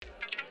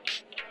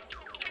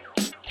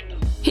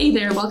Hey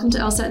there, welcome to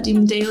LSAT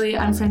Demon Daily.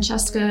 I'm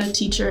Francesca,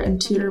 teacher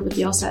and tutor with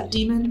the LSAT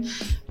Demon,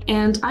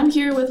 and I'm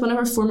here with one of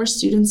our former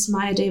students,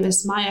 Maya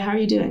Davis. Maya, how are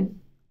you doing?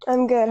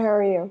 I'm good. How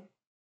are you?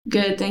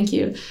 Good, thank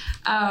you.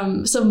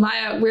 So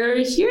Maya, we're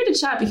here to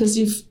chat because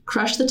you've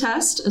crushed the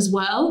test as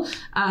well.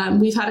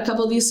 We've had a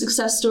couple of these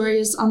success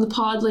stories on the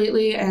pod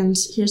lately, and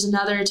here's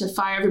another to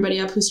fire everybody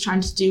up who's trying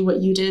to do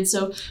what you did.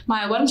 So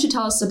Maya, why don't you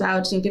tell us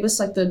about, give us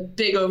like the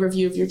big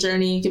overview of your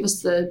journey, give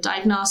us the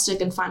diagnostic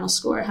and final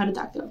score. How did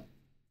that go?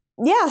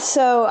 Yeah,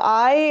 so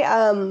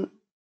I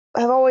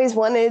have always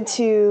wanted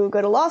to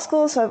go to law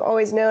school, so I've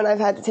always known I've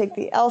had to take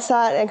the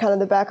LSAT and kind of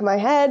the back of my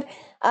head.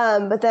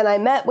 But then I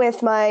met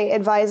with my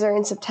advisor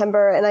in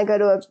September, and I go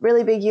to a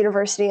really big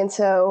university, and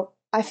so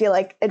I feel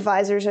like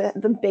advisors are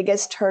the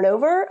biggest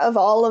turnover of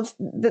all of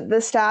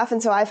the staff,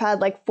 and so I've had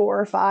like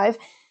 4 or 5.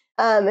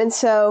 And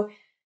so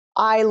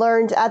I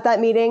learned at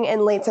that meeting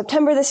in late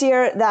September this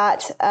year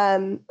that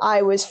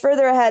I was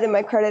further ahead in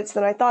my credits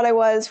than I thought I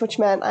was, which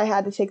meant I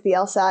had to take the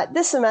LSAT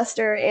this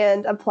semester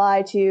and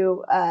apply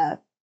to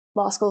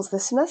law schools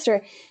this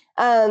semester.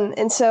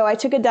 And so I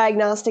took a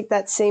diagnostic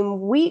that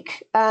same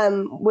week,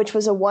 which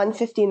was a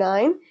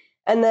 159,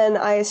 and then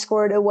I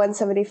scored a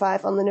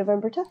 175 on the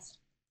November test.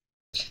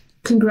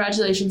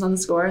 Congratulations on the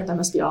score. That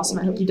must be awesome.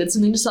 I hope you did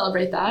something to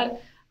celebrate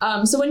that.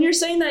 So when you're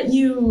saying that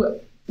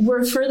you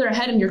were further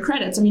ahead in your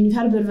credits, I mean, you've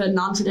had a bit of a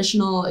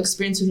non-traditional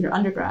experience with your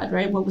undergrad,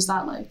 right? What was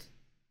that like?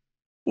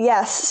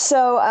 Yes.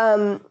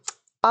 So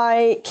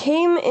I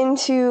came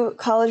into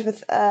college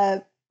with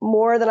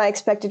more than I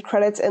expected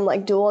credits in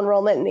like dual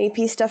enrollment and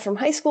AP stuff from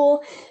high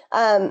school.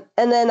 And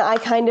then I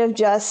kind of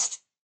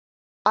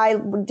I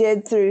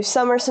did through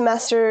summer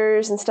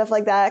semesters and stuff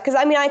like that. Because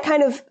I mean,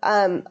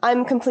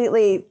 I'm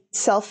completely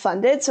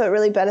self-funded, so it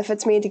really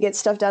benefits me to get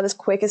stuff done as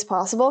quick as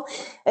possible.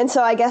 And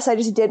so I guess I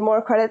just did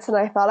more credits than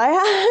I thought I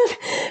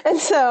had. And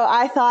so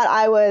I thought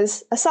I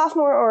was a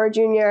sophomore or a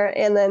junior,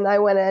 and then I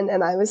went in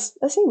and I was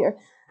a senior.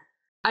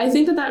 I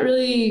think that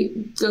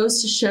really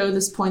goes to show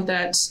this point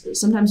that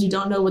sometimes you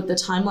don't know what the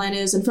timeline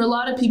is. And for a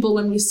lot of people,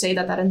 when we say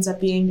that, that ends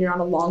up being you're on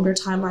a longer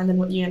timeline than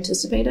what you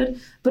anticipated.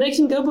 But it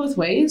can go both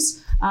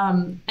ways.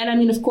 And I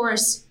mean, of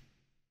course,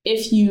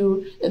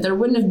 there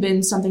wouldn't have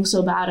been something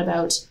so bad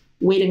about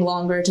waiting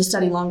longer to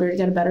study longer to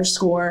get a better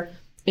score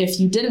if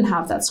you didn't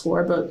have that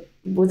score. But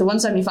with the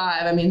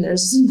 175, I mean,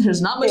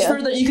 there's not much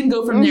further you can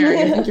go from there.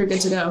 I think you're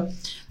good to go.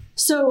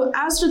 So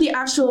as for the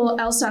actual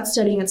LSAT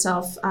studying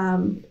itself,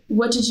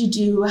 what did you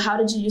do? How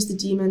did you use the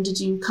Demon? Did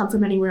you come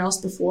from anywhere else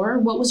before?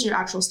 What was your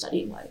actual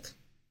studying like?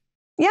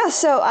 Yeah,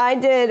 so I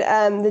did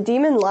the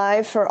Demon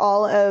live for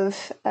all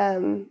of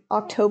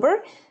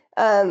October.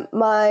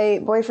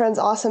 My boyfriend's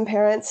awesome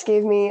parents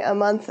gave me a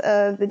month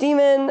of the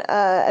Demon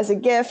as a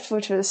gift,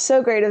 which was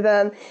so great of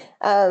them.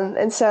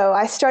 And so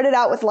I started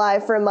out with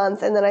live for a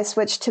month, and then I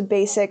switched to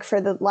basic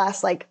for the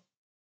last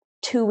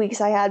 2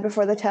 weeks I had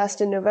before the test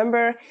in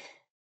November.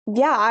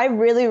 Yeah, I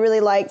really, really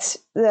liked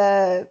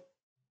the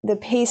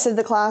pace of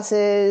the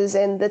classes,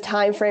 and the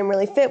time frame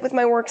really fit with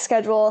my work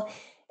schedule.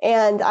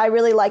 And I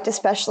really liked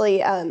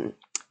especially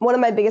one of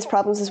my biggest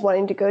problems is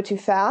wanting to go too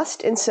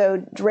fast. And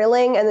so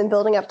drilling and then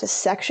building up to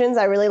sections,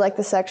 I really like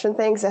the section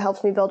thing because it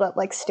helps me build up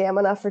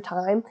stamina for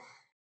time.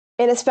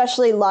 And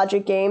especially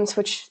logic games,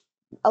 which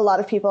a lot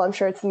of people, I'm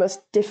sure it's the most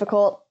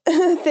difficult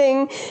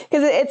thing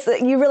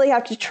because you really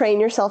have to train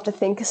yourself to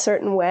think a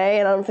certain way.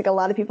 And I don't think a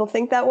lot of people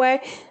think that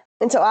way.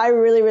 And so I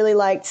really, really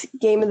liked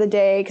Game of the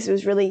Day because it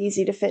was really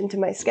easy to fit into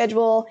my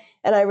schedule.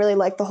 And I really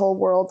liked the whole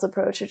worlds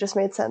approach. It just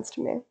made sense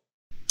to me.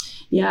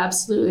 Yeah,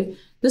 absolutely.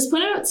 This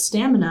point about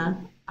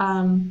stamina,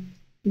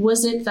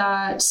 was it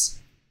that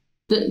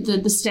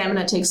the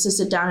stamina it takes to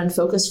sit down and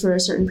focus for a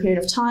certain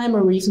period of time,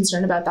 or were you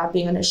concerned about that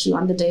being an issue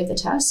on the day of the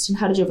test? And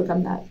how did you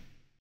overcome that?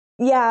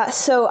 Yeah,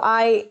 so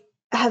I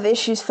have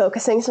issues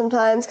focusing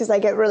sometimes because I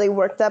get really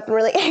worked up and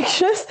really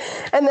anxious,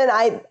 and then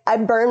I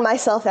burn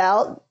myself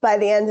out by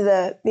the end of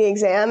the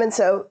exam. And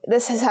so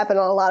this has happened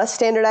on a lot of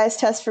standardized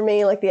tests for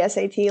me, like the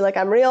SAT.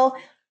 I'm real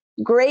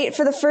great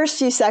for the first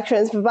few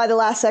sections, but by the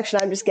last section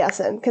I'm just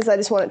guessing because I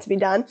just want it to be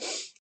done.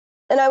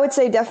 And I would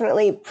say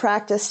definitely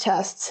practice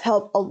tests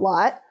help a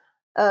lot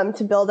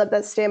to build up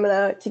that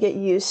stamina, to get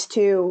used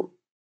to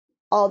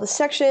all the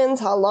sections,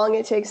 how long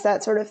it takes,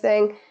 that sort of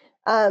thing.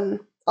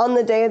 On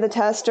the day of the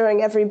test,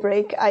 during every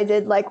break, I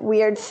did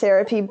weird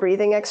therapy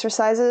breathing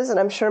exercises, and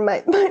I'm sure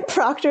my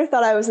proctor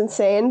thought I was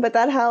insane, but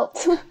that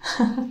helped.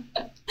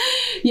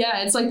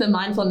 Yeah, it's like the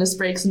mindfulness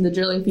breaks and the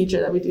drilling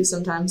feature that we do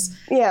sometimes.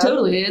 Yeah.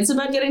 Totally. It's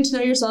about getting to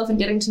know yourself and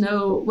getting to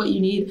know what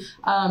you need.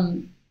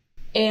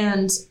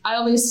 And I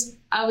always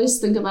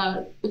think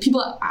about,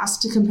 people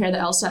ask to compare the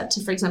LSAT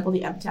to, for example,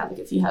 the MCAT,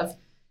 if you have,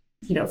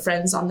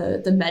 friends on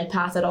the med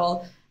path at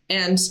all.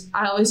 And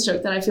I always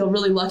joke that I feel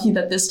really lucky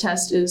that this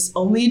test is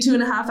only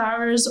 2.5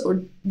 hours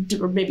or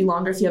maybe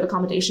longer if you have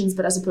accommodations,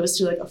 but as opposed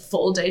to a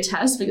full day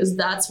test, because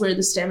that's where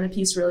the stamina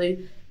piece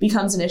really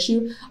becomes an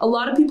issue. A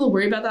lot of people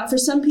worry about that. For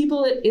some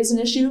people, it is an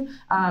issue.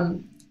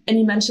 And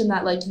you mentioned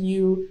that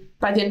you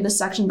by the end of the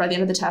section, by the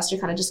end of the test, you're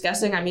kind of just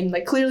guessing. I mean,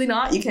 like, clearly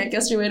not. You can't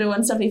guess your way to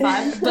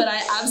 175, but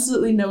I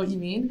absolutely know what you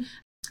mean.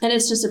 And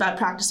it's just about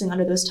practicing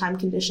under those time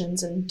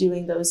conditions and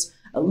doing those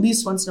at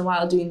least once in a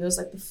while, doing those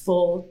like the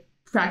full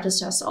practice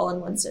tests all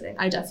in one sitting.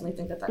 I definitely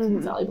think that can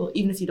be valuable,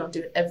 even if you don't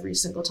do it every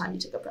single time you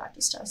take a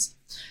practice test.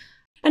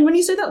 And when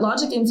you say that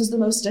logic games is the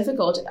most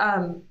difficult,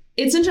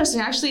 it's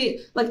interesting. Actually,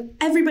 like,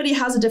 everybody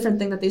has a different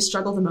thing that they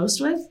struggle the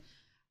most with.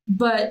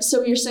 But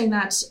so you're saying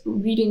that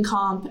reading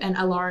comp and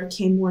LR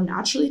came more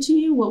naturally to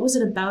you. What was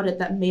it about it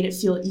that made it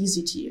feel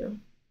easy to you?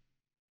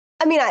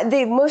 I mean,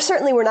 they most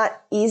certainly were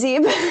not easy,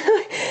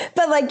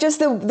 but like just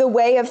the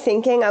way of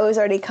thinking I was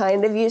already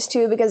kind of used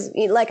to, because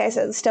like I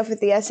said, stuff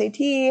with the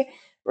SAT,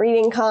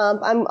 reading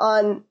comp,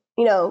 I'm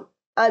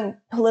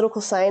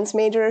political science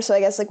major. So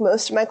I guess like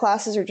most of my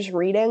classes are just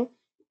reading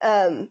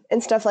and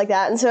stuff like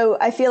that. And so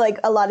I feel like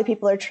a lot of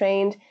people are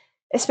trained,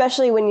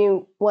 especially when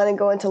you want to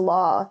go into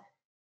law,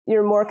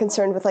 you're more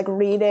concerned with like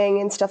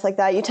reading and stuff like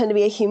that. You tend to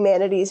be a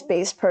humanities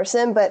based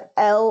person, but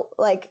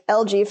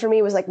LG for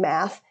me was like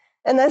math.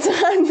 And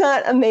I'm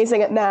not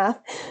amazing at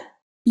math.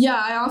 Yeah,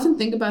 I often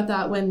think about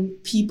that when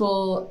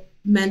people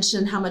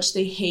mention how much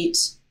they hate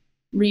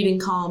reading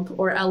comp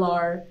or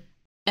LR.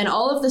 And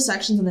all of the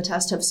sections in the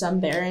test have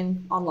some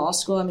bearing on law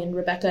school. I mean,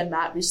 Rebecca and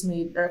Matt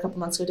recently, or a couple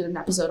months ago, did an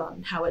episode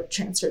on how it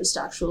transfers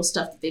to actual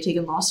stuff that they take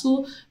in law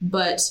school.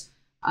 But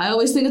I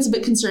always think it's a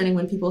bit concerning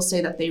when people say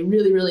that they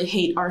really, really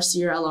hate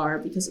RC or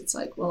LR, because it's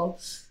like, well,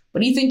 what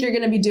do you think you're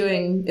going to be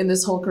doing in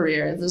this whole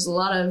career? There's a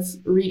lot of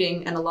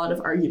reading and a lot of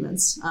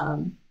arguments.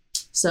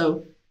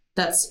 So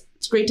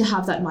it's great to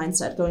have that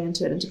mindset going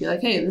into it and to be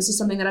like, hey, this is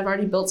something that I've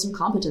already built some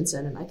competence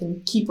in and I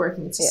can keep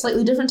working. It's a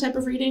slightly different type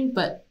of reading,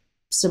 but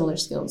similar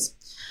skills.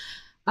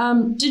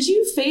 Did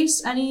you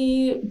face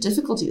any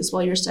difficulties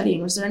while you're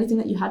studying? Was there anything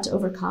that you had to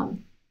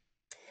overcome?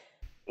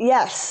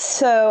 Yes.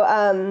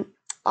 So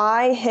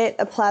I hit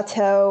a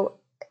plateau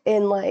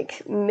in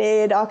like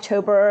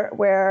mid-October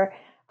where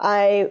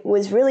I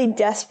was really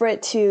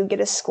desperate to get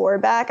a score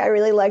back. I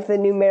really liked the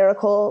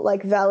numerical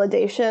like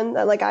validation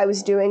that like I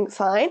was doing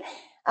fine.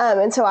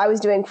 And so I was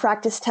doing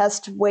practice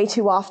tests way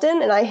too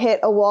often, and I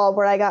hit a wall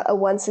where I got a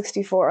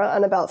 164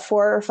 on about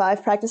 4 or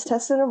 5 practice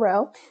tests in a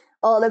row,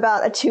 all in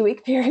about a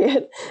 2-week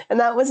period. And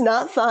that was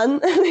not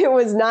fun. It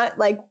was not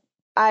like,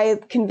 I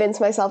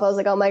convinced myself, I was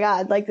like, oh my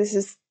God, like this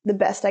is the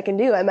best I can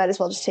do. I might as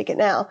well just take it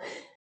now.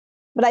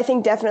 But I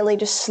think definitely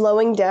just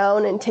slowing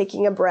down and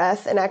taking a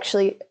breath and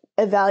actually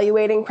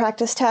evaluating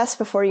practice tests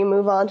before you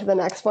move on to the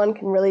next one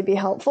can really be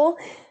helpful.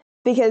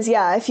 Because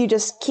if you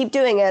just keep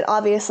doing it,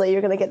 obviously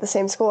you're going to get the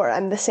same score.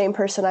 I'm the same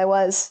person I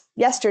was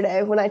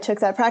yesterday when I took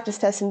that practice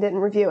test and didn't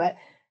review it.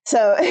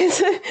 So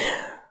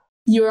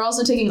you were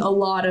also taking a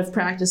lot of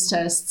practice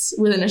tests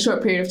within a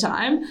short period of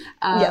time.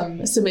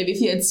 So maybe if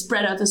you had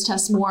spread out those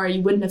tests more,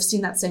 you wouldn't have seen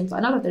that same flaw.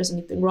 Not that there's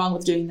anything wrong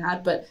with doing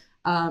that, but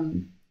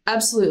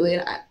absolutely.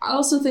 And I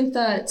also think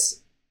that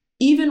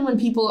even when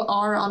people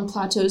are on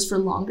plateaus for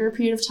longer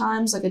period of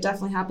times, like it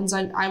definitely happens.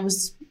 I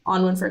was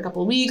on one for a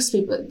couple of weeks.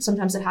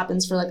 Sometimes it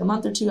happens for like a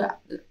month or two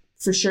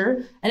for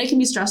sure. And it can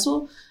be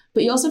stressful.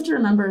 But you also have to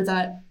remember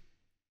that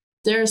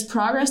there's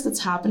progress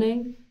that's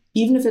happening,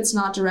 even if it's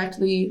not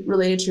directly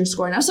related to your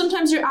score. Now,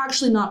 sometimes you're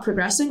actually not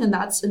progressing, and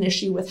that's an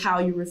issue with how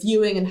you're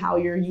reviewing and how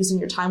you're using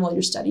your time while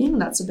you're studying.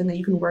 And that's something that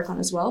you can work on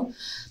as well.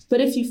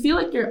 But if you feel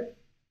like you're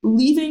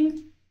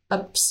leaving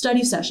a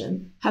study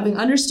session having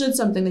understood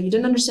something that you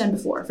didn't understand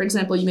before, for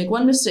example, you make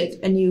one mistake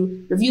and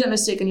you review that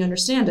mistake and you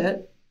understand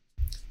it,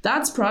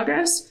 that's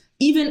progress.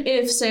 Even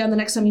if, say, on the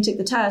next time you take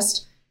the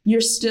test, you're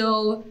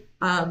still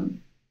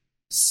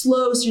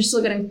slow, so you're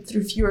still getting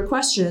through fewer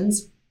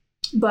questions,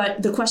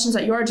 but the questions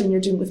that you're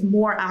doing with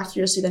more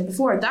accuracy than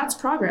before, that's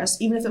progress,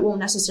 even if it won't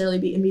necessarily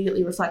be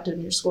immediately reflected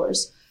in your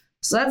scores.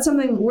 So that's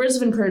something, words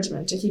of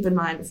encouragement to keep in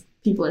mind if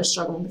people are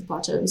struggling with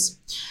plateaus.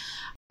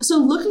 So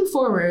looking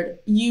forward,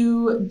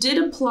 you did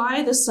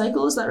apply this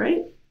cycle, is that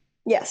right?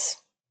 Yes.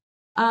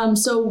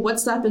 So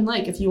what's that been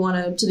like, if you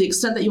want to the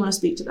extent that you want to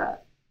speak to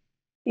that?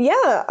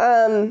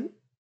 Yeah,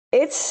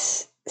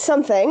 it's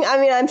something. I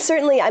mean,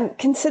 I'm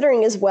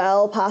considering as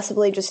well,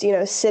 possibly just,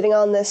 sitting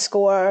on this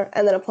score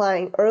and then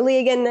applying early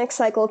again next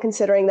cycle,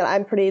 considering that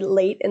I'm pretty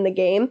late in the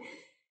game.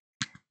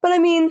 But I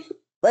mean,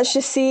 let's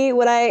just see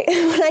what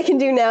I can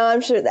do now.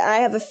 I'm sure that I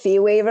have a fee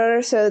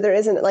waiver, so there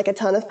isn't like a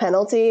ton of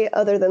penalty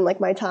other than like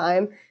my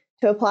time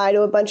to apply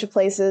to a bunch of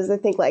places. I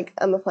think like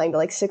I'm applying to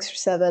like 6 or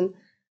 7,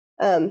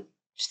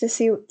 just to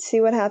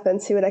see what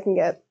happens, see what I can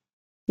get.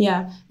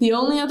 Yeah. The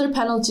only other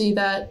penalty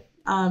that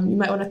you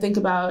might want to think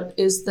about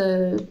is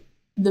the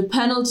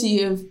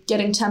penalty of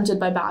getting tempted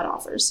by bad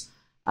offers.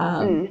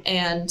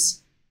 And,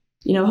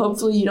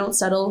 hopefully you don't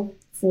settle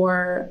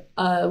for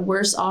a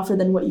worse offer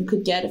than what you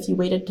could get if you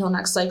waited till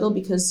next cycle,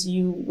 because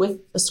with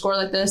a score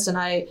like this, and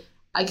I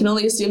can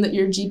only assume that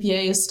your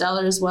GPA is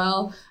stellar as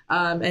well,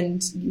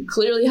 and you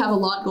clearly have a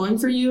lot going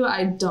for you.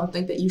 I don't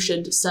think that you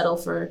should settle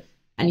for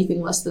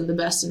anything less than the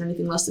best and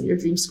anything less than your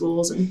dream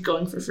schools and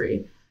going for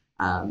free.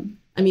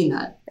 I mean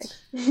that.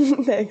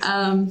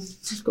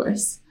 Thanks. Of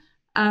course.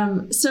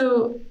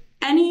 So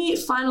Any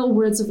final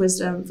words of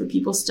wisdom for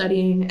people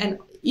studying, and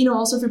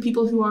also for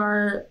people who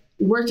are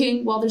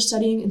working while they're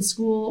studying, in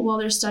school while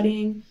they're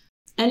studying?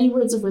 Any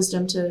words of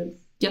wisdom to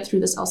get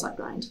through this LSAT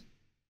grind?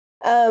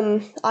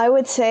 I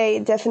would say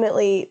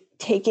definitely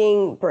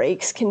taking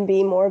breaks can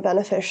be more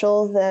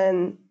beneficial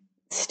than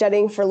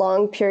studying for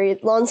long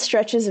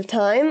stretches of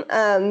time.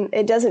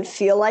 It doesn't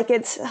feel like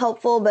it's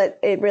helpful, but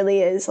it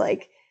really is.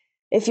 Like,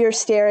 if you're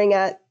staring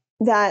at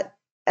that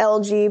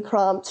LG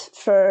prompt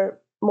for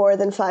more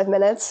than 5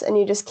 minutes and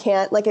you just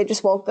can't, like, it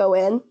just won't go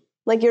in.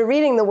 Like, you're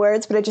reading the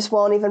words, but it just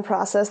won't even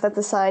process. That's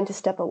a sign to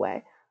step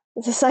away.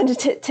 It's a sign to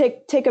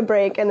take a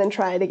break and then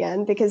try it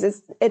again, because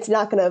it's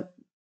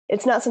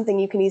not something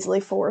you can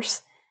easily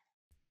force.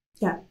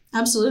 Yeah,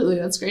 absolutely.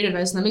 That's great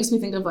advice. And that makes me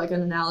think of like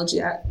an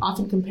analogy. I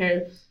often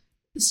compare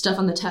stuff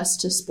on the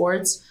test to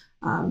sports.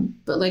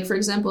 But like, for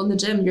example, in the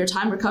gym, your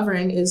time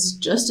recovering is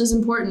just as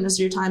important as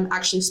your time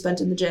actually spent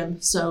in the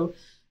gym. So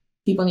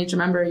people need to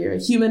remember you're a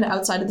human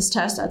outside of this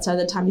test, outside of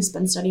the time you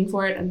spend studying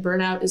for it, and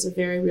burnout is a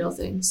very real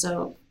thing.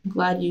 So I'm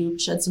glad you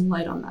shed some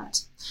light on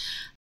that.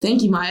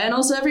 Thank you, Maya. And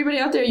also everybody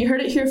out there, you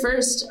heard it here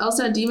first.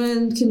 LSAT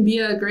Demon can be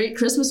a great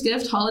Christmas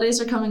gift.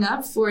 Holidays are coming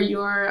up for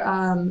your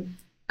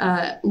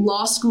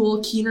law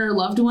school keener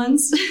loved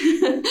ones.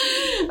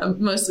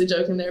 I'm mostly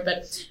joking there,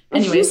 but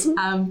anyways,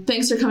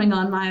 thanks for coming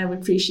on, Maya. We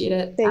appreciate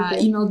it.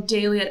 Email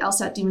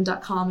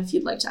daily@lsatdemon.com if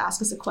you'd like to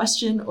ask us a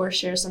question or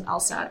share some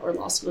LSAT or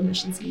law school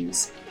admissions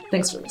news.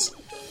 Thanks for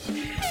listening.